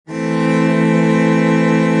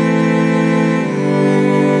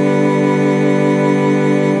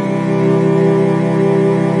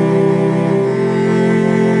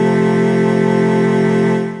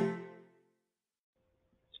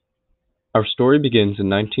story begins in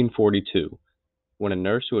 1942, when a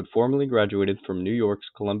nurse who had formerly graduated from New York's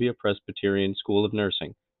Columbia Presbyterian School of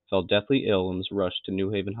Nursing fell deathly ill and was rushed to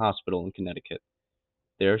New Haven Hospital in Connecticut.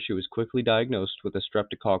 There, she was quickly diagnosed with a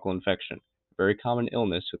streptococcal infection, a very common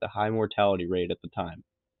illness with a high mortality rate at the time.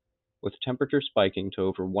 With temperature spiking to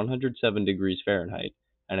over 107 degrees Fahrenheit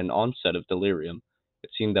and an onset of delirium, it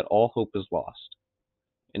seemed that all hope was lost.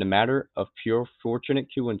 In a matter of pure fortunate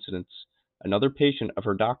coincidence, another patient of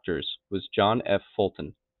her doctor's was John F.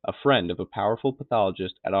 Fulton, a friend of a powerful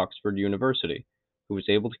pathologist at Oxford University, who was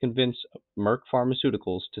able to convince Merck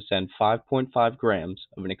Pharmaceuticals to send 5.5 grams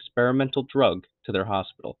of an experimental drug to their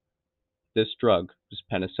hospital. This drug was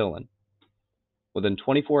penicillin. Within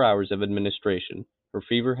 24 hours of administration, her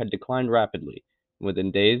fever had declined rapidly, and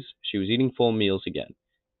within days she was eating full meals again.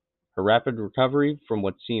 Her rapid recovery from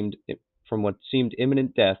what seemed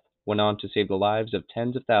imminent death went on to save the lives of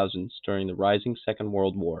tens of thousands during the rising Second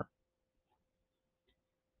World War.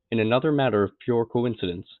 In another matter of pure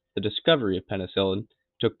coincidence, the discovery of penicillin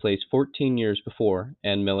took place 14 years before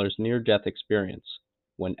Ann Miller's near-death experience,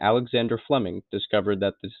 when Alexander Fleming discovered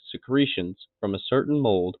that the secretions from a certain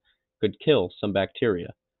mold could kill some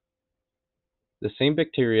bacteria. The same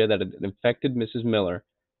bacteria that had infected Mrs. Miller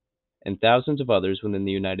and thousands of others within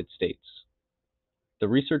the United States. The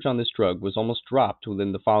research on this drug was almost dropped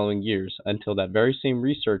within the following years until that very same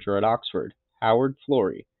researcher at Oxford, Howard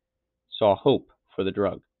Florey, saw hope for the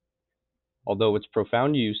drug. Although its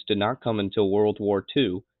profound use did not come until World War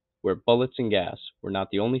II, where bullets and gas were not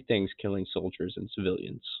the only things killing soldiers and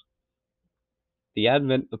civilians. The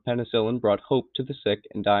advent of penicillin brought hope to the sick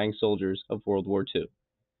and dying soldiers of World War II.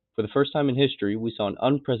 For the first time in history, we saw an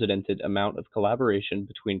unprecedented amount of collaboration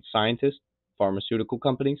between scientists, pharmaceutical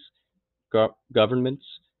companies, governments,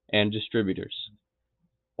 and distributors.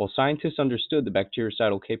 While scientists understood the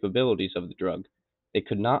bactericidal capabilities of the drug, they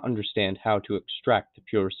could not understand how to extract the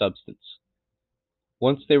pure substance.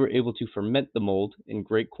 Once they were able to ferment the mold in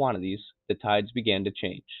great quantities, the tides began to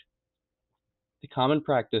change. The common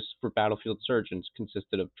practice for battlefield surgeons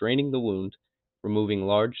consisted of draining the wound, removing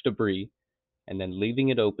large debris, and then leaving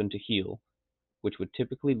it open to heal, which would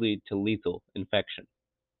typically lead to lethal infection.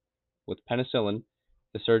 With penicillin,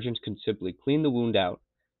 the surgeons could simply clean the wound out,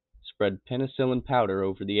 spread penicillin powder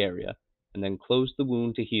over the area, and then close the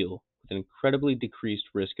wound to heal with an incredibly decreased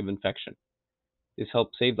risk of infection. This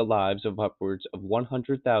helped save the lives of upwards of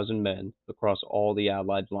 100,000 men across all the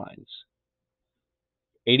Allied lines.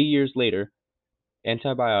 80 years later,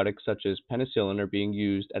 antibiotics such as penicillin are being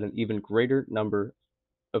used at an even greater number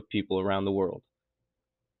of people around the world.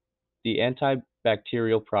 The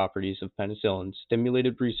antibacterial properties of penicillin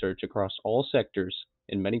stimulated research across all sectors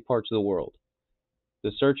in many parts of the world.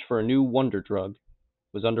 The search for a new wonder drug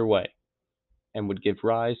was underway and would give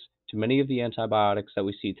rise to many of the antibiotics that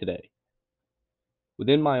we see today.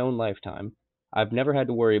 Within my own lifetime, I've never had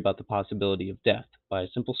to worry about the possibility of death by a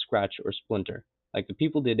simple scratch or splinter, like the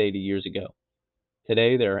people did 80 years ago.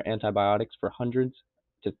 Today, there are antibiotics for hundreds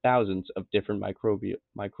to thousands of different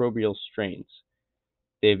microbial strains.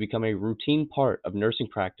 They have become a routine part of nursing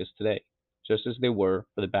practice today, just as they were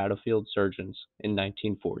for the battlefield surgeons in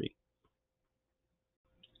 1940.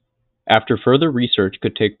 After further research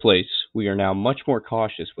could take place, we are now much more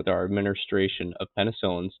cautious with our administration of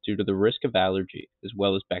penicillins due to the risk of allergy as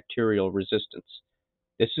well as bacterial resistance.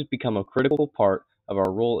 This has become a critical part of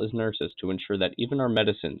our role as nurses to ensure that even our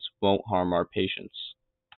medicines won't harm our patients.